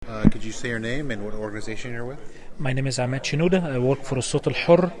you say your name and what organization you're with? My name is Emad Shenouda. I work for Sawt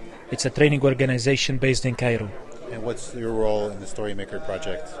Hurr. It's a training organization based in Cairo. And what's your role in the StoryMaker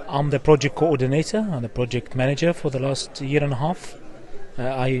project? I'm the project coordinator. I'm the project manager for the last year and a half.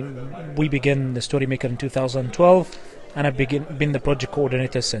 We began the StoryMaker in 2012, and I've been the project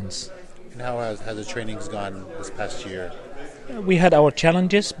coordinator since. And how has the trainings gone this past year? We had our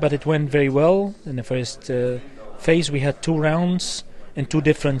challenges, but it went very well. In the first phase, we had 2 rounds in 2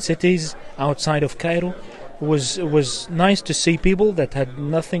 different cities outside of Cairo. It was nice to see people that had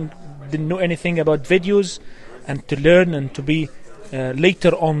didn't know anything about videos, and to learn and to be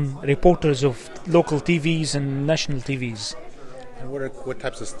later on reporters of local TVs and national TVs. And what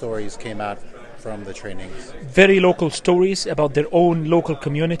types of stories came out from the trainings? Very local stories about their own local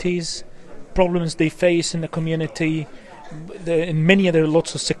communities, problems they face in the community. In many there are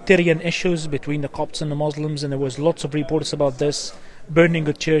lots of sectarian issues between the Copts and the Muslims, and there was lots of reports about this, burning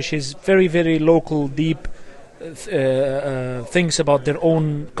of churches, very, very local, deep things about their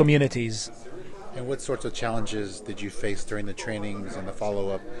own communities. And what sorts of challenges did you face during the trainings and the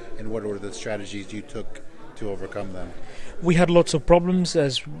follow-up, and what were the strategies you took to overcome them? We had lots of problems,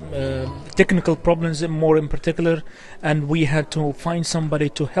 as technical problems more in particular, and we had to find somebody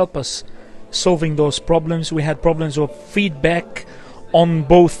to help us solving those problems. We had problems of feedback on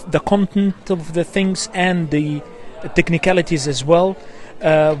both the content of the things and the technicalities as well.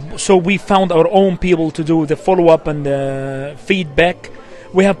 So we found our own people to do the follow-up and the feedback.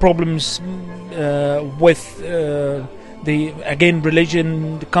 We have problems with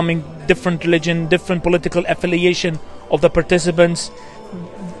religion, different religion, different political affiliation of the participants.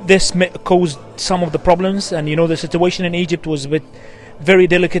 This caused some of the problems, and the situation in Egypt was very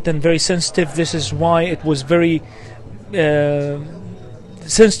delicate and very sensitive. This is why it was very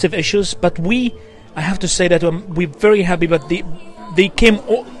sensitive issues. But I have to say that we're very happy. But they came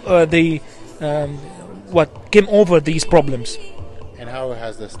over these problems. And how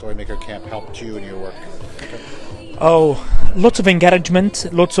has the StoryMaker camp helped you in your work? Oh, lots of encouragement,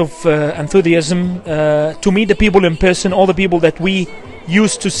 lots of enthusiasm to meet the people in person, all the people that we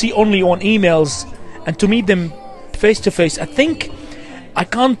used to see only on emails, and to meet them face to face. I think I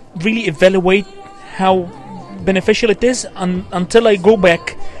can't really evaluate how beneficial it is until I go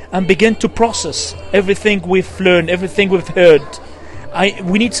back and begin to process everything we've learned, everything we've heard.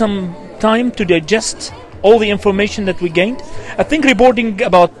 We need some time to digest all the information that we gained. I think reporting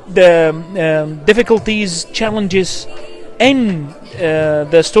about the difficulties, challenges in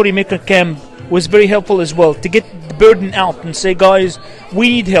the StoryMaker camp was very helpful as well, to get the burden out and say, guys, we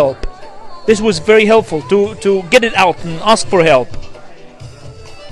need help. This was very helpful to get it out and ask for help.